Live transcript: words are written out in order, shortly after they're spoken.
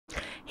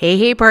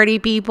Hey, party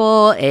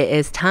people. It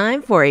is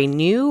time for a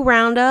new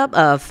roundup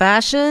of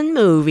fashion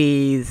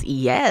movies.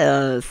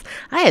 Yes,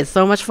 I had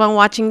so much fun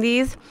watching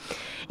these.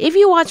 If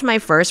you watch my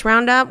first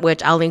roundup,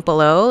 which I'll link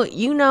below,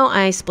 you know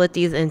I split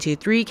these into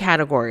 3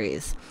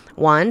 categories.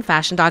 1,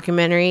 fashion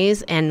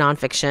documentaries and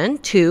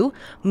nonfiction. 2,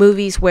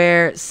 movies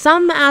where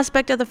some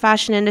aspect of the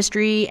fashion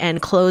industry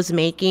and clothes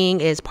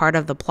making is part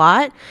of the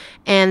plot.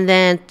 And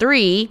then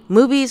 3,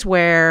 movies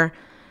where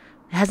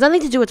it has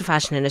nothing to do with the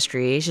fashion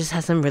industry. It just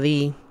has some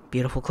really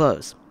beautiful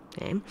clothes.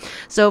 Okay.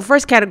 So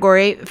first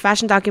category,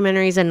 fashion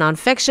documentaries and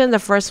nonfiction. The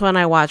first one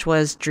I watched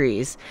was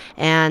Dries.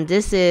 And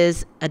this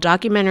is a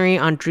documentary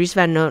on Dries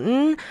Van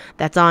Noten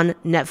that's on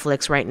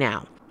Netflix right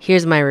now.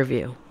 Here's my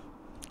review.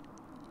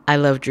 I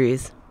love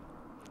Dries.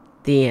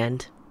 The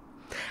end.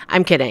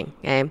 I'm kidding.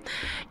 Okay.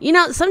 You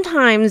know,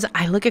 sometimes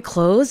I look at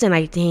clothes and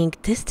I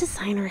think this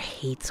designer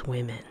hates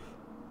women.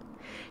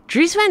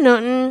 Dries Van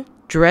Noten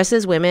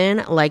dresses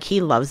women like he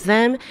loves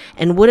them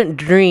and wouldn't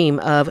dream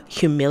of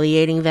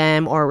humiliating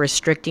them or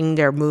restricting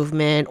their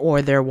movement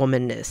or their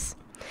womanness.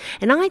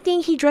 And I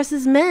think he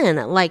dresses men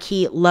like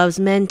he loves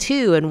men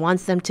too and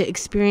wants them to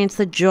experience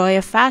the joy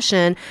of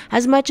fashion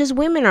as much as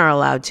women are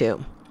allowed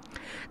to.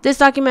 This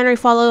documentary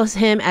follows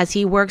him as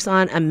he works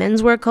on a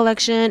menswear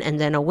collection and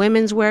then a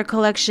women's wear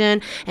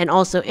collection, and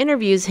also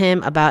interviews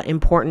him about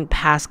important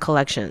past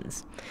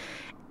collections.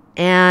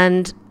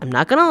 And I'm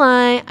not gonna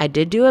lie, I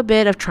did do a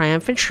bit of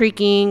triumphant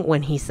shrieking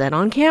when he said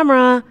on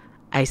camera,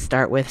 I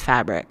start with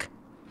fabric.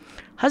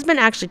 Husband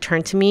actually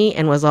turned to me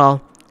and was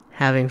all,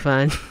 having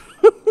fun.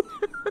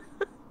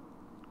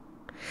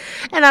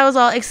 And I was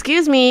all,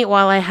 excuse me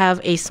while I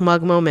have a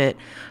smug moment.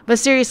 But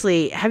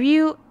seriously, have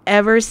you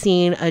ever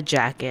seen a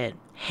jacket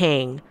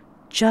hang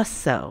just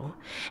so,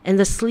 and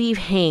the sleeve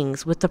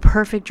hangs with the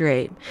perfect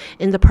drape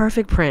in the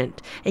perfect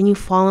print, and you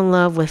fall in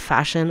love with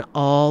fashion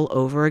all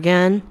over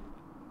again?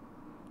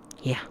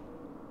 Yeah.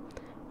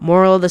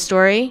 Moral of the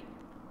story,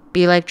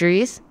 be like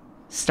Dries,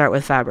 start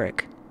with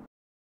fabric.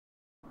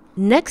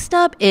 Next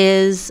up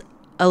is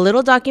a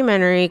little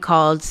documentary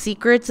called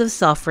Secrets of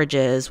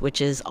Selfridges,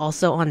 which is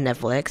also on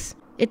Netflix.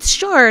 It's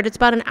short, it's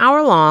about an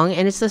hour long,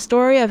 and it's the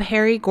story of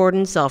Harry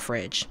Gordon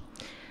Selfridge.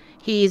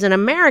 He's an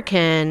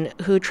American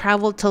who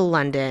traveled to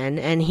London,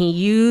 and he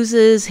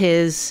uses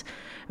his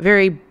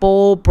very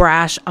bold,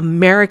 brash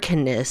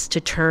Americanness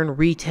to turn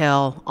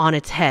retail on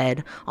its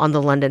head on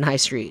the London High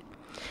Street.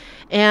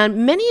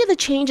 And many of the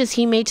changes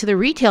he made to the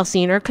retail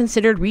scene are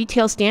considered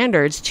retail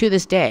standards to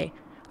this day.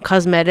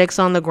 Cosmetics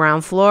on the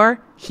ground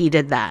floor, he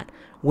did that.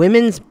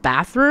 Women's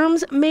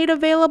bathrooms made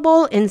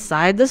available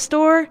inside the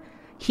store,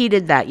 he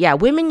did that. Yeah,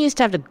 women used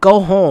to have to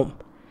go home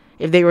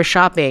if they were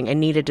shopping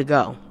and needed to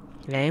go.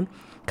 Okay.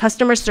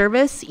 Customer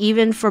service,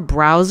 even for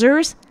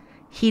browsers,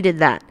 he did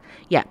that.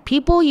 Yeah,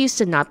 people used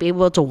to not be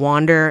able to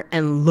wander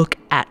and look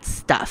at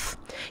stuff.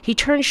 He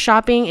turned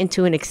shopping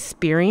into an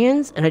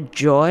experience and a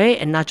joy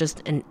and not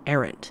just an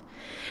errand.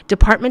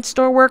 Department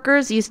store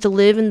workers used to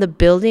live in the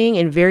building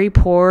in very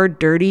poor,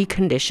 dirty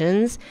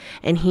conditions,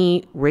 and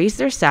he raised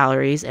their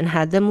salaries and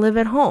had them live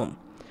at home.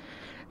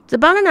 It's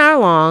about an hour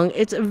long.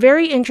 It's a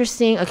very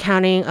interesting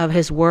accounting of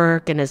his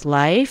work and his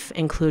life,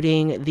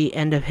 including the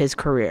end of his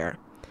career.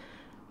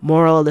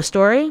 Moral of the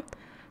story,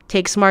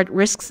 take smart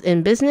risks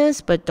in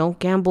business, but don't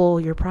gamble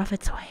your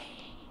profits away.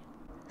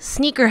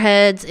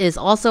 Sneakerheadz is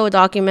also a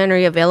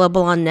documentary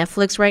available on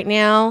Netflix right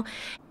now.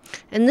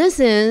 And this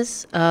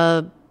is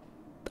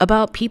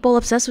about people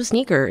obsessed with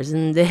sneakers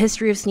and the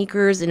history of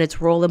sneakers and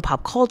its role in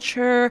pop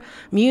culture,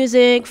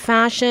 music,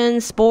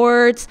 fashion,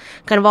 sports,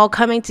 kind of all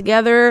coming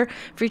together,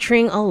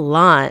 featuring a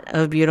lot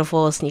of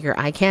beautiful sneaker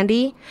eye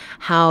candy,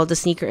 how the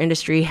sneaker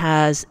industry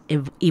has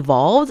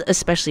evolved,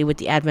 especially with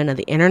the advent of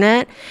the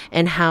internet,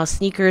 and how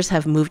sneakers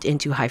have moved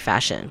into high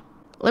fashion.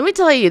 Let me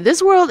tell you,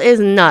 this world is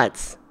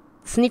nuts.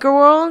 Sneaker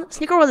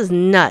world is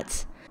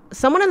nuts.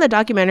 Someone in the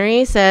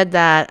documentary said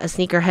that a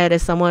sneakerhead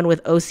is someone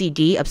with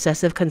OCD,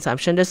 obsessive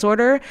consumption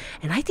disorder,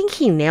 and I think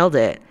he nailed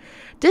it.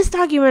 This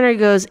documentary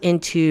goes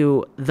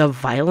into the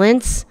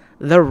violence,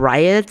 the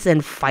riots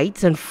and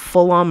fights and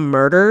full-on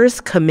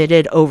murders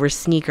committed over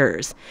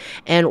sneakers,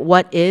 and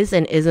what is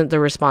and isn't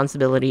the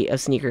responsibility of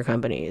sneaker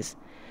companies.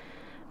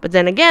 But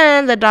then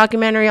again, the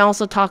documentary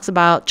also talks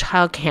about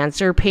child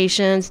cancer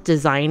patients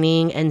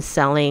designing and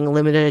selling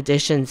limited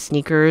edition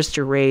sneakers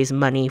to raise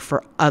money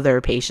for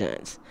other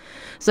patients.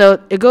 So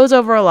it goes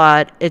over a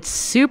lot. It's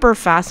super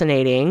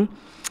fascinating.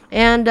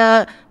 And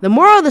the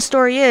moral of the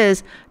story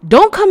is,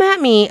 don't come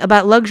at me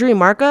about luxury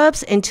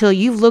markups until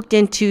you've looked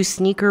into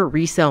sneaker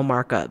resale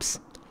markups.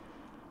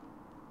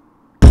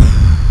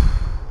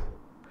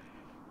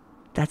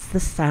 That's the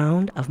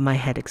sound of my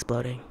head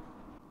exploding.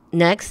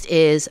 Next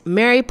is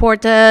Mary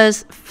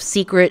Portas'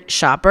 Secret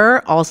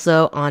Shopper,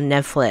 also on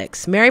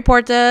Netflix. Mary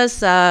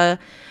Portas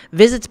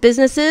visits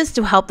businesses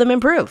to help them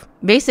improve.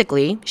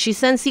 Basically, she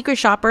sends secret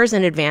shoppers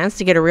in advance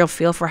to get a real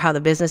feel for how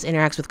the business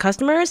interacts with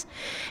customers.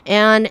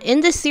 And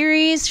in this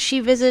series, she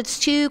visits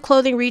 2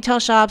 clothing retail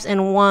shops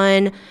and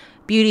 1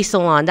 Beauty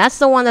Salon. That's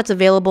the one that's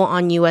available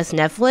on US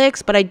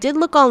Netflix, but I did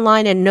look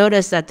online and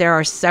notice that there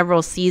are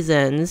several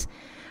seasons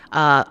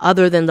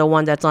other than the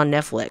one that's on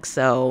Netflix.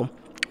 So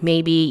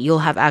maybe you'll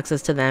have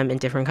access to them in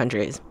different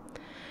countries.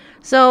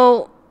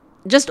 So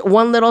just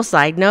one little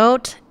side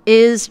note,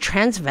 is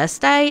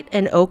transvestite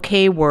an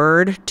okay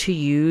word to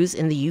use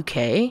in the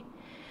UK?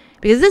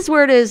 Because this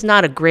word is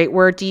not a great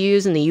word to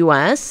use in the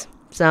US.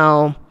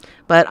 So,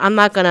 but I'm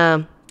not going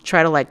to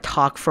try to like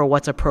talk for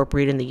what's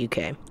appropriate in the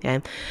UK.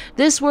 Okay.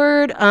 This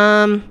word,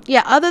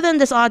 other than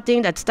this odd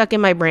thing that's stuck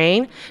in my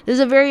brain, this is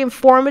a very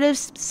informative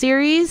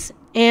series.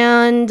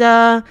 And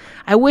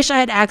I wish I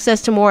had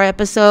access to more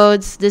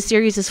episodes. This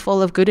series is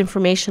full of good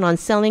information on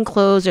selling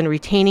clothes and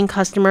retaining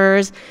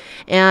customers.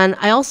 And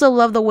I also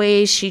love the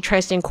way she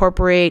tries to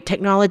incorporate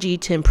technology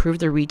to improve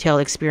the retail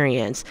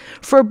experience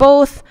for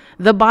both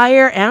the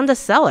buyer and the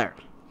seller.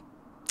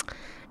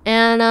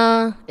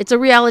 And it's a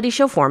reality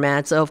show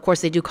format, so of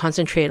course they do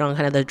concentrate on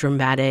kind of the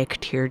dramatic,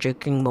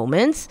 tear-jerking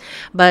moments,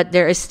 but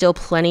there is still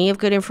plenty of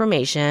good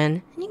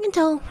information, and you can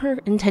tell her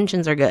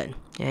intentions are good.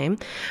 Okay.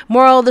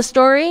 Moral of the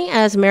story,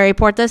 as Mary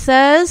Portas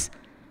says,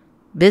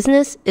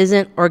 business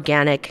isn't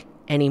organic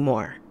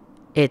anymore.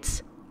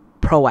 It's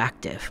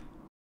proactive.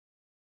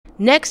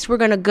 Next, we're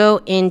going to go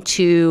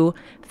into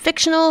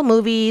fictional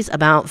movies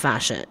about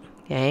fashion.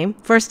 Okay.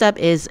 First up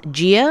is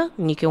Gia,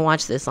 and you can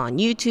watch this on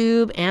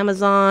YouTube,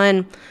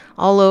 Amazon,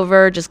 all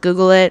over. Just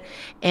Google it.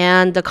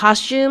 And the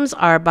costumes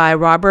are by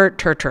Robert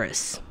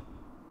Turturus.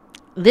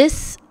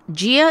 This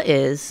Gia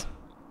is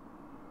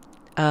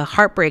a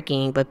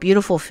heartbreaking but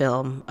beautiful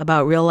film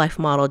about real-life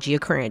model Gia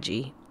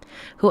Karanji,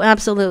 who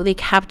absolutely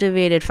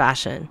captivated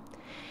fashion,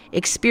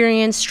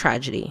 experienced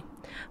tragedy,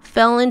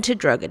 fell into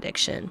drug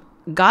addiction,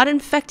 got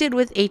infected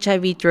with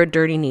HIV through a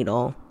dirty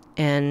needle,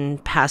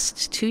 and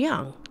passed too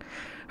young.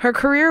 Her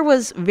career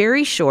was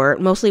very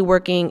short, mostly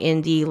working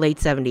in the late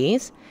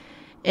 70s.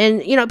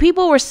 And,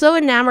 people were so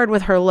enamored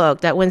with her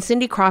look that when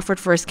Cindy Crawford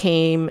first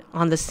came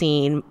on the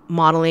scene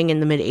modeling in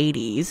the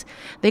mid-80s,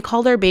 they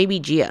called her Baby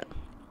Gia.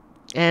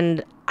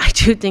 And I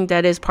do think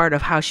that is part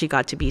of how she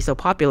got to be so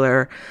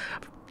popular,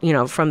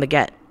 from the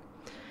get.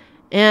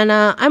 And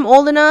I'm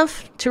old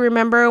enough to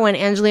remember when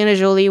Angelina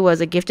Jolie was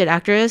a gifted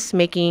actress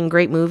making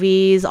great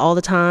movies all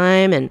the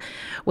time. And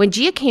when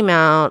Gia came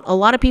out, a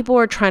lot of people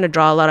were trying to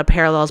draw a lot of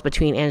parallels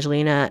between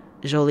Angelina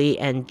Jolie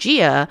and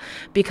Gia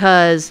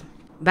because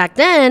back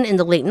then in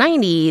the late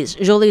 90s,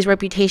 Jolie's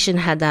reputation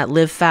had that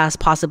live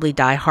fast, possibly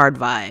die hard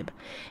vibe.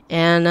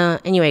 And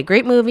anyway,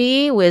 great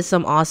movie with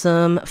some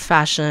awesome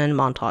fashion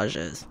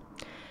montages.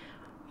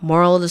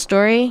 Moral of the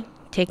story,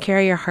 take care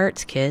of your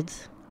hearts,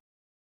 kids.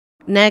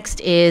 Next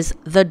is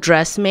The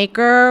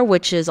Dressmaker,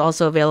 which is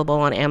also available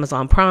on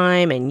Amazon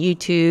Prime and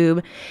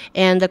YouTube.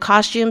 And the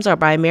costumes are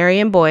by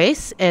Marion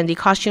Boyce. And the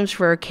costumes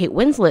for Kate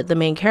Winslet, the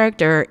main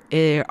character,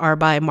 are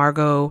by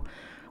Margot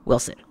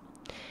Wilson.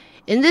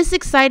 In this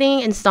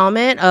exciting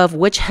installment of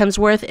Which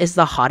Hemsworth is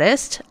the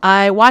Hottest,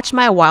 I watched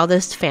my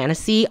wildest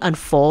fantasy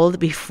unfold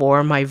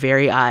before my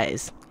very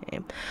eyes.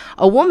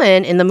 A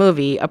woman in the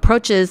movie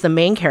approaches the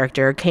main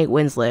character, Kate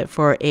Winslet,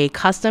 for a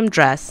custom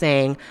dress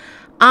saying,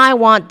 "I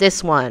want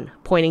this one,"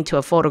 pointing to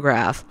a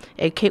photograph.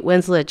 And Kate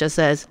Winslet just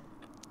says,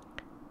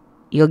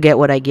 "You'll get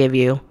what I give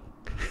you."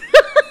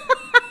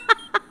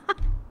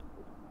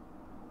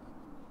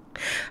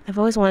 I've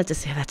always wanted to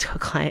say that to a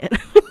client.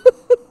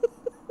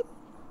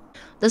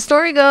 The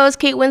story goes,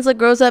 Kate Winslet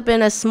grows up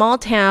in a small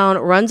town,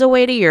 runs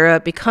away to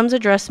Europe, becomes a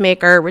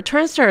dressmaker,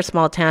 returns to her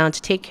small town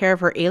to take care of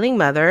her ailing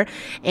mother,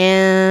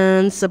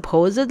 and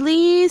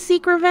supposedly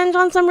seek revenge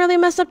on some really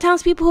messed up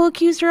townspeople who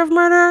accused her of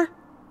murder.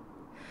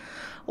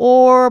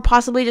 Or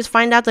possibly just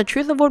find out the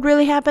truth of what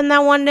really happened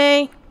that one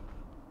day.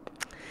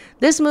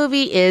 This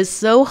movie is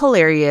so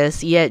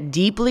hilarious, yet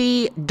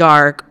deeply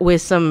dark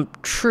with some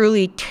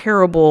truly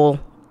terrible,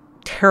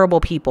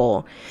 terrible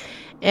people.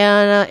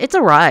 And it's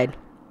a ride.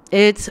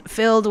 It's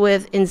filled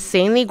with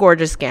insanely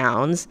gorgeous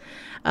gowns.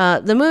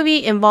 The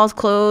movie involves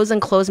clothes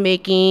and clothes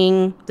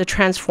making, the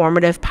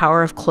transformative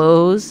power of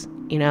clothes,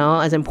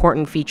 as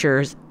important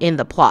features in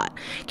the plot.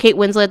 Kate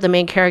Winslet, the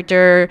main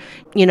character,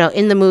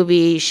 in the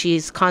movie,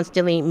 she's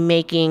constantly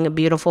making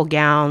beautiful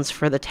gowns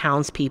for the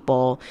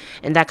townspeople.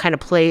 And that kind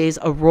of plays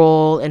a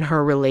role in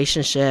her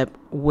relationship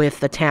with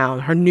the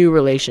town, her new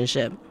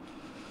relationship.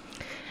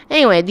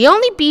 Anyway, the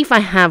only beef I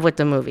have with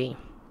the movie,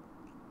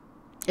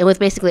 and with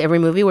basically every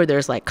movie where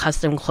there's like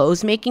custom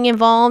clothes making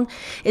involved,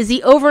 is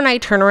the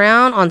overnight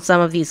turnaround on some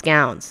of these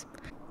gowns.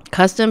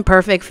 Custom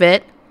perfect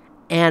fit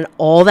and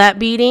all that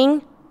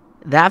beating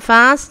that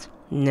fast?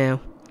 No,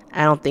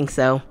 I don't think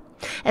so.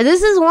 And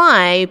this is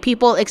why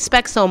people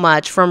expect so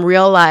much from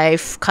real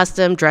life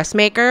custom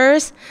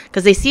dressmakers,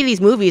 because they see these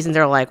movies and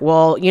they're like,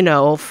 well,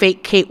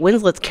 fake Kate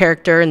Winslet's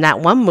character in that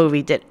one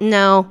movie did.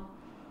 No.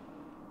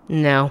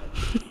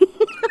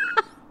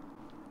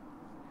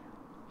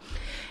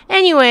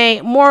 Anyway,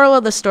 moral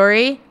of the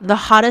story, the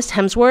hottest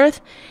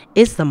Hemsworth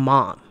is the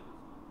mom.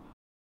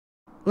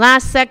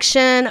 Last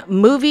section,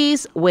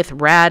 movies with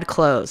rad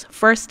clothes.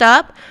 First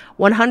up,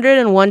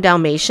 101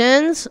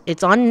 Dalmatians.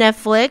 It's on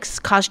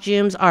Netflix.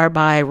 Costumes are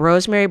by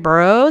Rosemary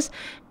Burrows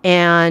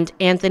and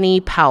Anthony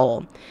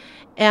Powell.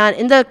 And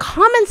in the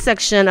comments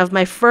section of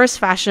my first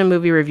fashion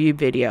movie review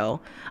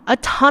video, a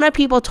ton of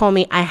people told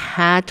me I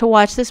had to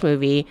watch this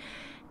movie,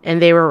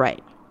 and they were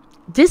right.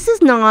 This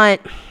is not...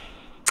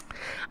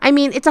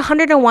 it's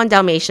 101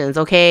 Dalmatians,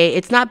 okay?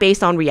 It's not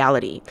based on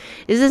reality.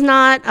 This is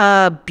not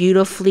a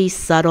beautifully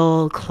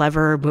subtle,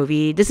 clever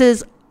movie. This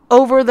is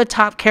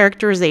over-the-top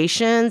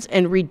characterizations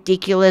and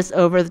ridiculous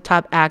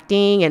over-the-top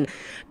acting, and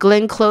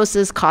Glenn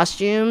Close's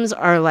costumes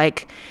are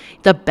like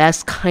the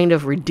best kind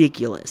of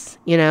ridiculous,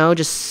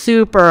 just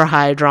super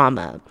high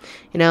drama.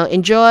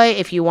 Enjoy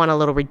if you want a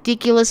little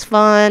ridiculous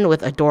fun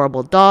with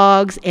adorable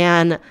dogs.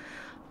 And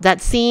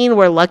that scene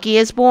where Lucky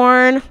is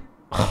born,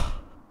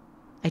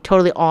 I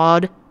totally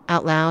awed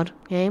out loud,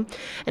 okay?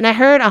 And I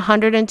heard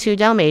 102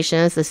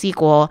 Dalmatians, the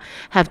sequel,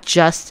 have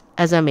just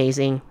as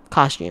amazing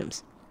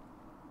costumes.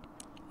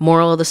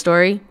 Moral of the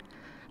story,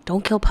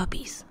 don't kill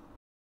puppies.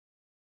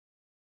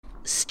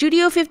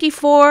 Studio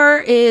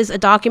 54 is a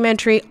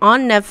documentary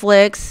on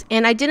Netflix,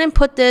 and I didn't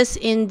put this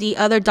in the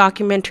other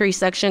documentary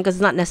section because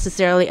it's not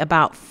necessarily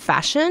about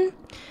fashion,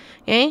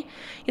 okay?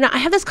 I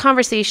have this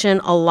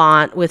conversation a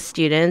lot with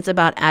students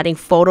about adding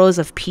photos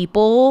of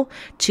people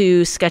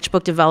to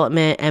sketchbook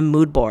development and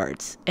mood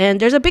boards. And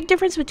there's a big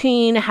difference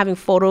between having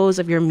photos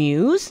of your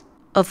muse,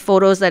 of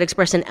photos that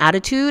express an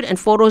attitude, and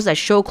photos that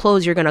show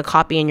clothes you're going to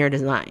copy in your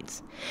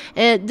designs.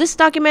 And this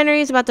documentary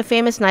is about the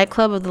famous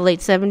nightclub of the late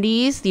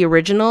 70s, the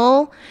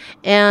original,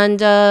 and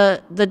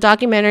the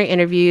documentary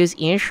interviews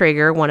Ian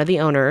Schrager, one of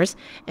the owners,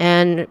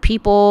 and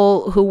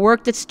people who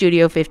worked at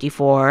Studio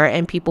 54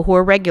 and people who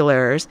are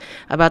regulars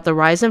about the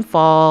rise and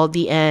fall,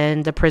 the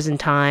end, the prison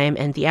time,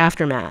 and the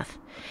aftermath.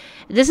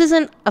 This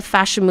isn't a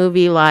fashion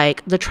movie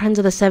like the trends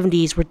of the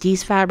 70s were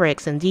these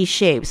fabrics and these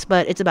shapes,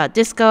 but it's about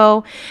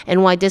disco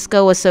and why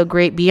disco was so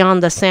great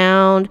beyond the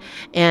sound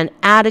and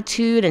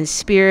attitude and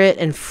spirit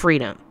and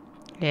freedom.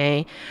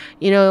 Okay.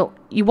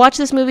 You watch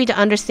this movie to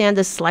understand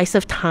the slice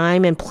of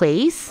time and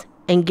place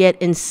and get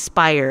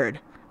inspired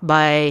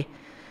by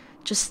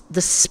just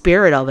the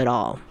spirit of it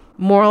all.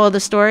 Moral of the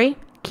story,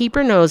 keep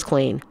your nose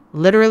clean,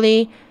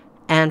 literally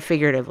and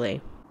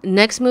figuratively.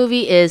 Next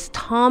movie is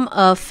Tom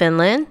of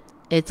Finland.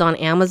 It's on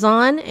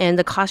Amazon, and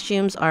the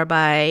costumes are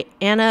by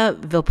Anna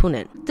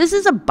Vilpunen. This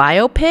is a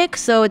biopic,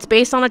 so it's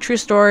based on a true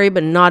story,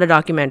 but not a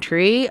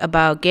documentary,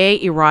 about gay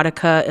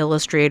erotica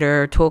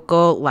illustrator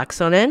Touko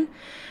Laaksonen,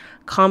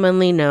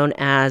 commonly known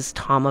as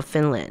Tom of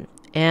Finland.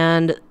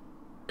 And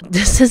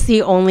this is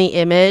the only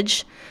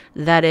image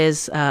that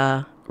is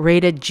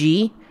rated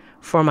G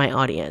for my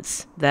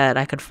audience that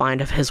I could find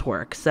of his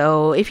work.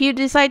 So if you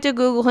decide to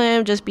Google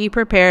him, just be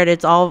prepared.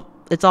 It's all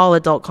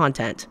adult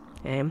content.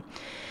 Okay.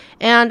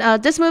 And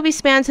this movie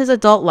spans his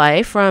adult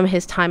life from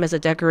his time as a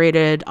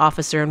decorated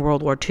officer in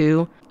World War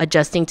II,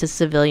 adjusting to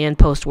civilian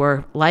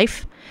post-war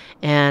life,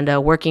 and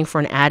working for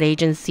an ad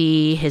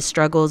agency, his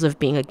struggles of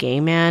being a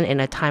gay man in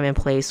a time and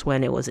place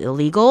when it was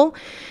illegal.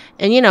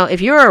 And,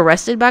 if you were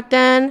arrested back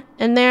then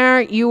and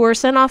there, you were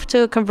sent off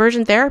to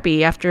conversion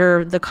therapy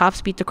after the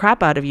cops beat the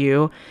crap out of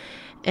you.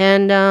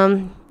 And,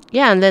 and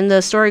then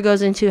the story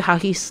goes into how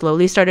he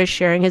slowly started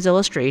sharing his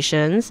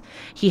illustrations.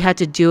 He had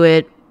to do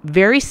it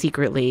very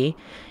secretly,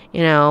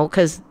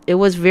 because it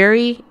was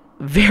very,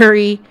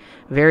 very,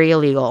 very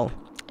illegal.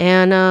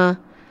 And, and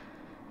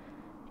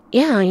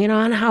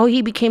how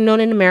he became known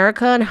in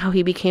America and how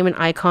he became an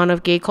icon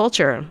of gay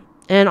culture.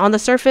 And on the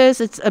surface,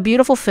 it's a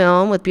beautiful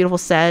film with beautiful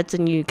sets,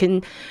 and you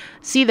can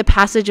see the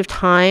passage of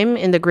time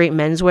in the great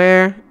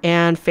menswear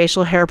and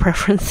facial hair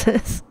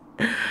preferences.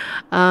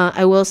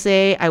 I will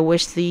say, I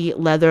wish the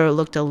leather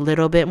looked a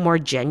little bit more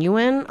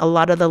genuine. A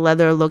lot of the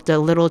leather looked a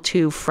little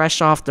too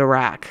fresh off the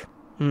rack.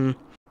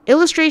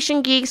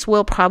 Illustration geeks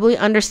will probably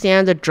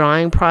understand the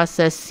drawing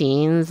process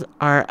scenes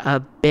are a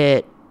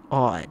bit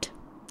odd.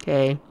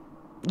 Okay.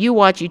 You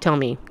watch, you tell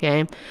me.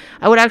 Okay.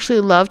 I would actually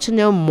love to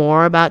know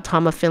more about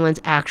Tom of Finland's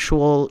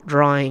actual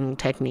drawing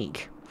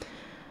technique.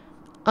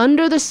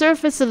 Under the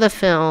surface of the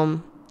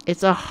film,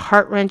 it's a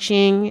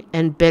heart-wrenching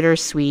and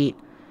bittersweet.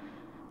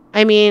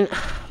 No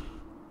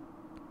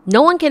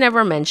one can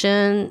ever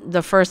mention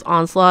the first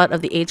onslaught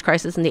of the AIDS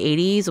crisis in the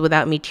 80s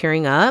without me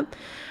tearing up.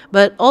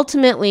 But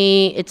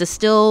ultimately, it's a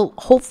still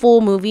hopeful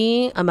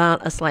movie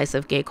about a slice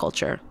of gay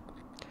culture.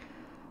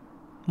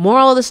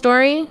 Moral of the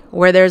story,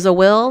 where there's a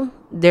will,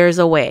 there's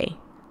a way.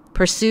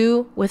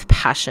 Pursue with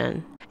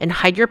passion and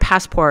hide your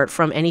passport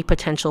from any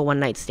potential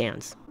one-night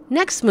stands.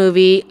 Next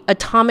movie,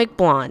 Atomic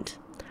Blonde.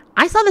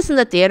 I saw this in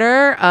the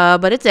theater,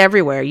 but it's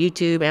everywhere.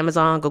 YouTube,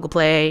 Amazon, Google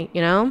Play,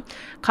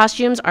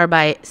 Costumes are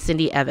by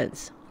Cindy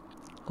Evans.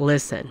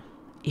 Listen.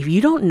 If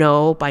you don't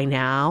know by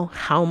now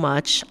how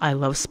much I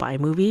love spy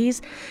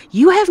movies,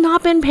 you have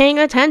not been paying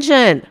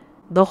attention.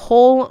 The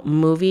whole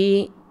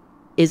movie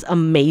is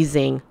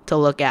amazing to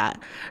look at.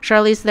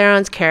 Charlize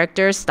Theron's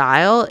character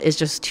style is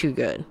just too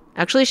good.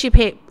 Actually, she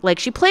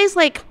plays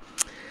like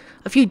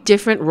a few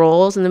different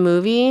roles in the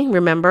movie.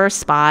 Remember,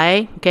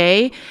 spy,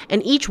 okay?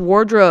 And each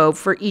wardrobe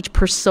for each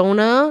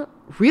persona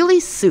really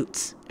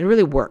suits. It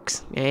really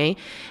works, okay?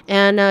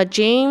 And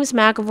James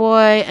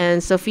McAvoy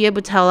and Sophia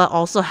Boutella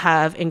also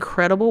have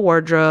incredible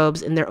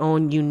wardrobes in their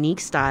own unique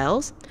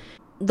styles.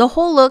 The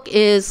whole look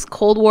is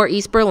Cold War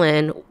East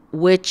Berlin,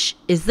 which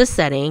is the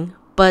setting,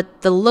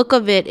 but the look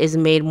of it is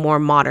made more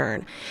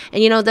modern.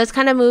 And you know, this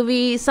kind of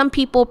movie, some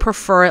people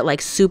prefer it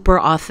like super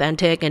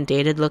authentic and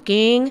dated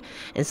looking,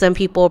 and some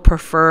people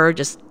prefer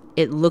just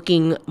it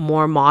looking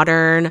more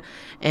modern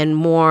and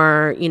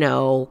more, you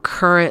know,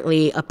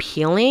 currently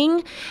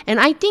appealing. And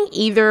I think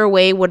either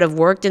way would have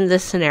worked in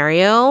this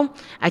scenario.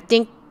 I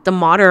think the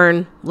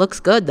modern looks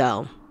good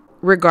though.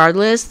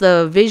 Regardless,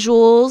 the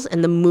visuals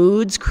and the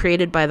moods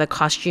created by the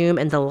costume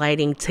and the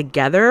lighting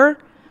together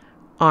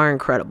are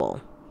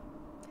incredible.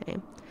 Okay.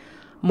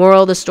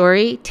 Moral of the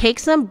story, take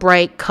some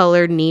bright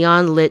colored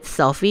neon lit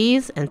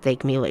selfies and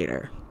thank me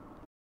later.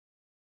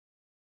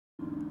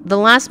 The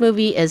last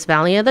movie is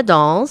Valley of the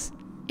Dolls.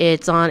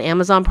 It's on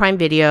Amazon Prime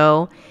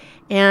Video.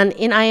 And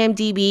in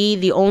IMDb,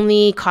 the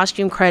only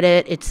costume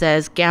credit, it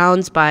says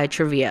Gowns by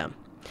Trivia.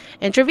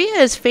 And Trivia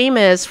is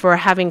famous for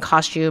having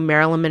costumed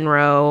Marilyn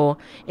Monroe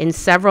in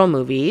several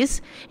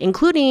movies,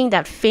 including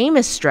that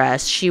famous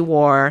dress she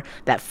wore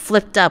that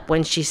flipped up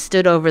when she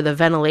stood over the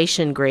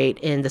ventilation grate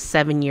in The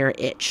 7-Year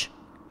Itch.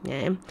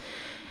 Okay.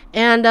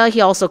 And he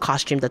also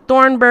costumed the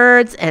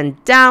Thornbirds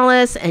and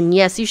Dallas. And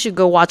yes, you should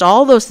go watch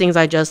all those things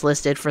I just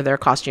listed for their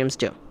costumes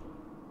too.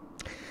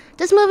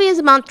 This movie is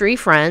about 3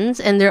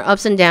 friends and their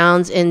ups and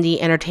downs in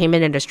the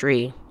entertainment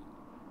industry.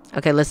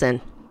 Okay,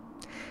 listen.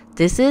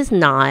 This is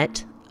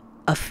not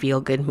a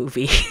feel-good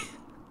movie.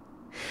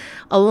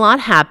 A lot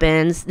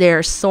happens. There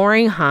are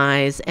soaring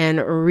highs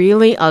and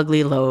really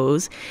ugly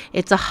lows.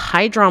 It's a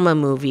high drama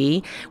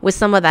movie with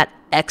some of that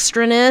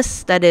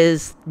extraness that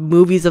is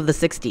movies of the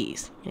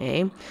 60s.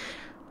 Okay?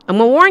 I'm going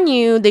to warn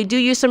you, they do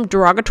use some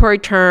derogatory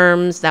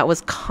terms that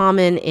was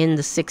common in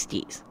the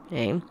 60s.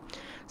 Okay?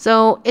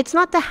 So it's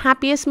not the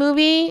happiest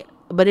movie,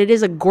 but it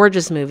is a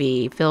gorgeous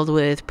movie filled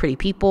with pretty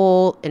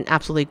people and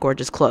absolutely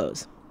gorgeous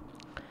clothes.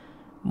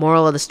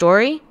 Moral of the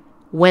story,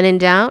 when in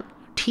doubt,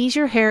 tease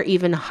your hair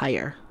even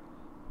higher.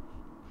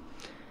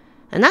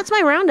 And that's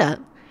my roundup.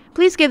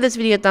 Please give this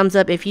video a thumbs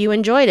up if you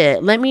enjoyed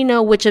it. Let me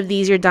know which of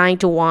these you're dying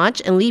to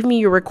watch and leave me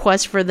your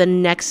request for the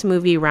next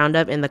movie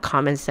roundup in the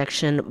comments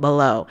section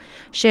below.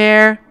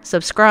 Share,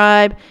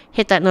 subscribe,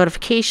 hit that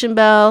notification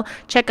bell,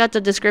 check out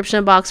the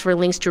description box for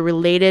links to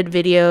related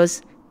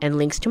videos and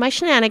links to my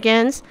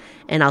shenanigans,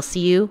 and I'll see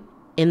you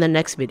in the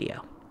next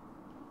video.